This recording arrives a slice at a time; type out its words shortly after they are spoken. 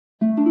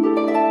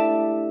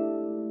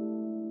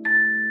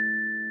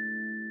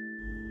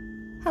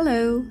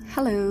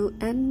Hello,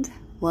 and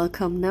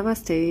welcome,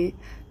 namaste,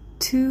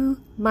 to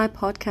my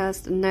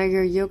podcast,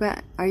 Nagar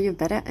Yoga,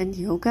 Ayurveda and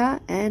Yoga,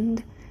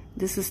 and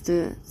this is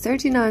the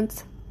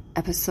 39th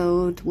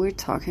episode. We're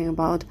talking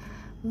about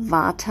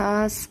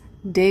Vata's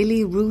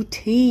daily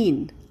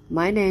routine.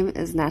 My name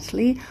is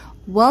Natalie.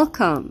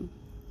 Welcome.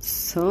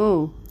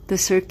 So, the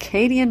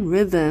circadian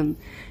rhythm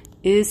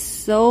is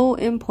so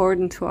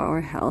important to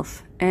our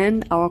health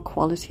and our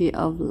quality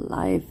of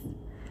life.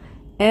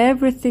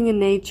 Everything in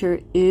nature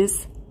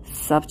is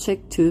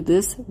subject to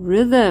this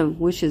rhythm,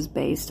 which is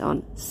based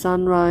on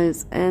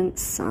sunrise and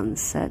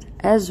sunset,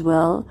 as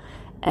well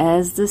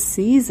as the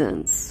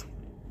seasons.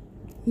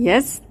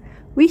 Yes,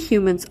 we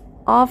humans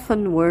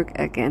often work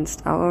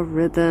against our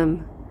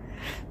rhythm,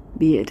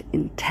 be it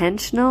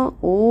intentional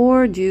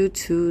or due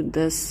to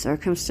the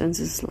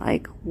circumstances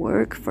like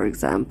work, for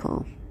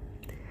example.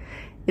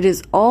 It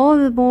is all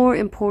the more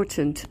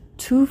important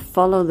to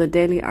follow the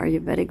daily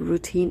Ayurvedic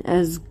routine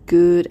as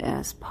good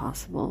as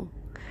possible.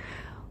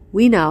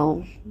 We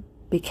now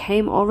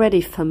became already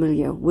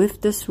familiar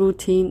with this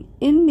routine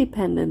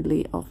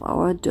independently of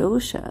our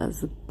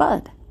doshas.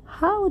 But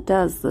how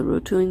does the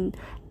routine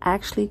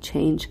actually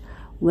change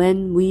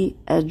when we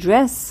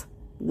address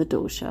the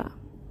dosha?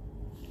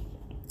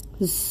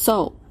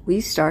 So we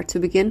start to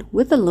begin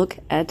with a look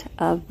at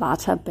a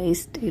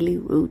Vata-based daily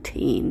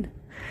routine.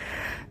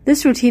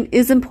 This routine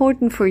is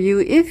important for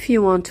you if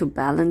you want to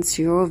balance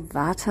your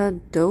Vata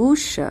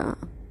dosha,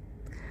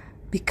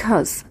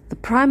 because the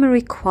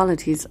primary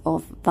qualities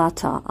of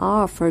Vata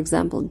are, for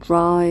example,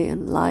 dry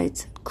and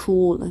light,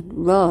 cool and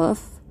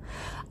rough.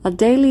 A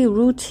daily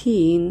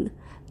routine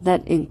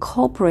that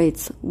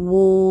incorporates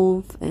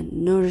warmth and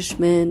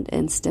nourishment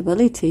and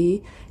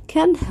stability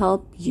can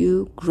help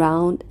you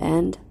ground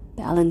and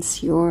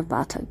balance your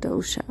Vata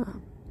dosha.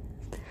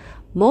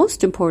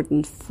 Most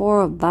important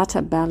for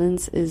Vata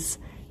balance is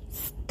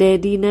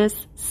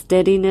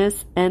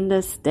steadiness, and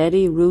a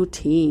steady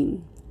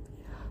routine.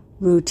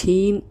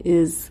 Routine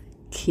is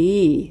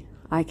key.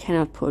 I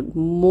cannot put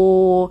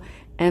more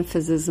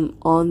emphasis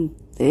on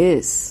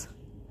this.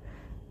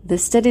 The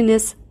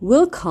steadiness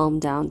will calm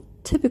down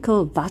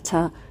typical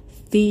Vata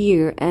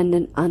fear and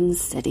an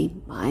unsteady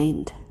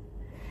mind.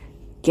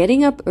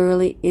 Getting up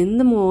early in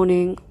the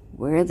morning,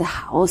 where the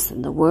house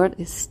and the world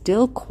is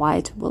still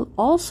quiet, will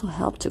also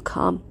help to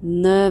calm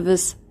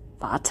nervous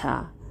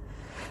Vata.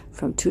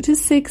 From 2 to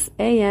 6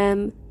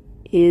 a.m.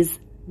 is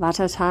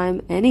Vata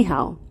time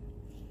anyhow.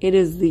 It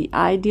is the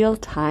ideal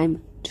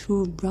time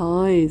to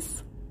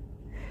rise.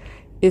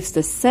 If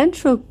the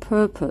central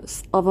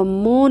purpose of a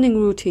morning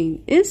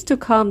routine is to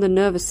calm the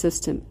nervous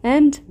system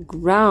and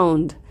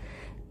ground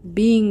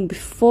being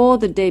before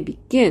the day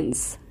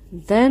begins,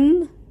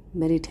 then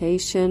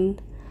meditation,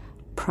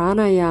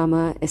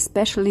 pranayama,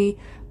 especially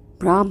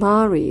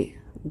Brahmari,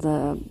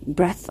 the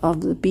breath of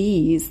the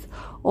bees,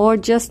 or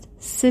just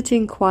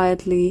sitting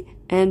quietly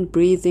and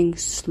breathing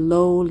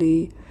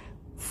slowly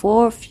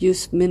for a few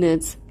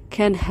minutes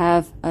can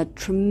have a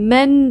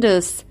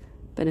tremendous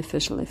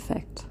beneficial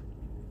effect.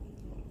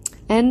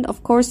 And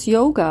of course,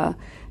 yoga,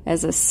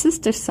 as a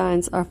sister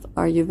science of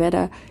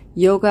Ayurveda,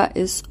 yoga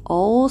is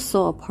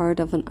also a part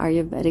of an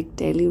Ayurvedic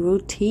daily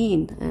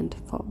routine. And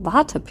for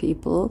Vata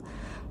people,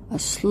 a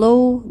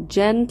slow,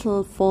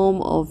 gentle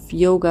form of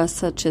yoga,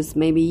 such as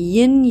maybe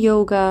yin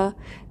yoga,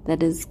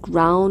 that is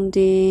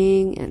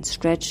grounding and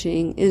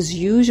stretching, is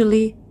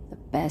usually the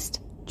best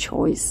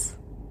choice.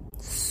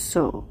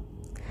 So,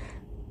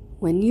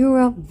 when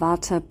you're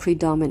Vata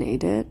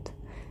predominated,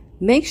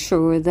 make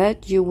sure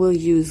that you will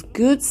use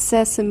good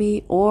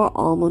sesame or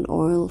almond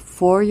oil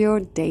for your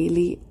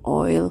daily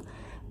oil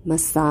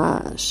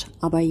massage,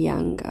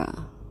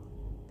 abhyanga.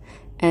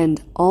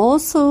 And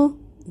also,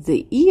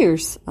 the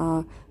ears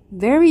are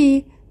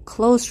very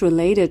close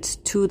related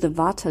to the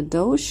Vata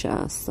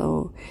dosha.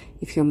 So,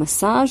 if you're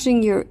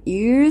massaging your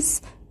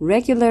ears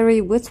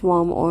regularly with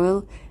warm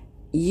oil,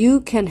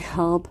 you can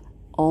help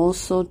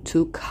also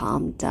to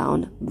calm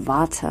down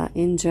Vata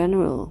in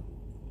general.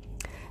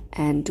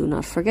 And do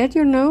not forget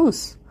your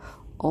nose.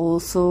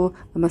 Also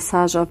a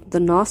massage of the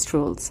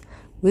nostrils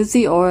with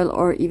the oil,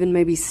 or even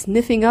maybe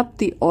sniffing up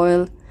the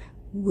oil,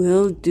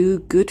 will do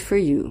good for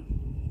you.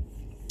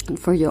 And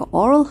for your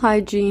oral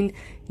hygiene,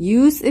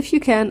 use, if you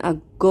can, a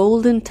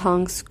golden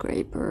tongue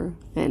scraper.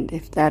 And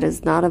if that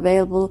is not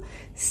available,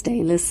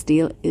 stainless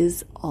steel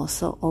is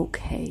also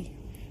okay.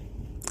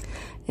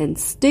 And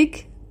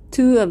stick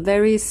to a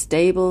very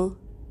stable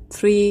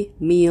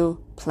 3-meal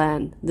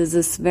plan. This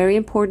is very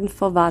important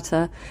for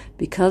Vata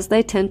because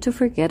they tend to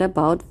forget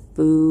about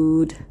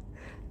food.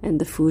 And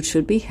the food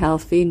should be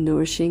healthy,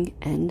 nourishing,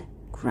 and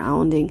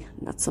grounding.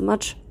 Not so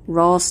much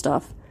raw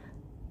stuff.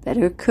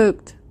 Better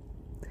cooked.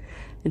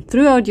 And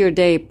throughout your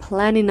day,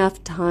 plan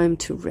enough time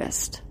to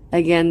rest.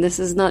 Again, this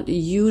is not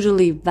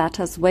usually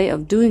Vata's way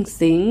of doing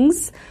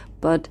things,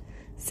 but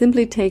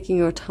simply taking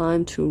your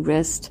time to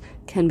rest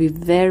can be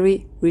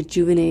very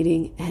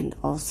rejuvenating and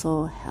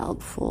also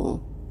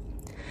helpful.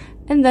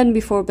 And then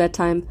before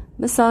bedtime,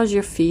 massage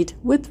your feet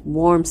with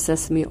warm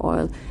sesame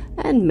oil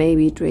and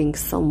maybe drink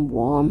some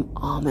warm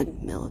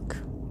almond milk.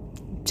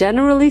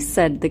 Generally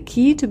said, the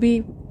key to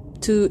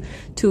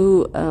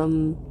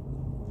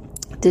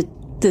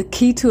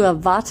a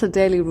Vata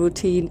daily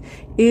routine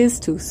is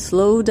to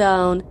slow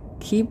down,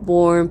 keep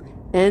warm,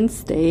 and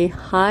stay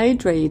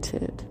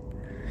hydrated.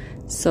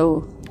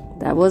 So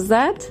that was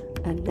that.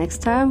 And next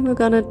time we're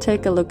gonna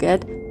take a look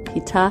at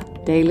Pitta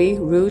daily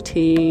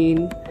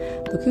routine.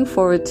 Looking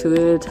forward to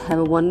it. Have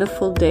a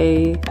wonderful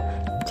day.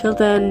 Till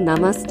then,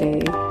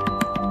 namaste.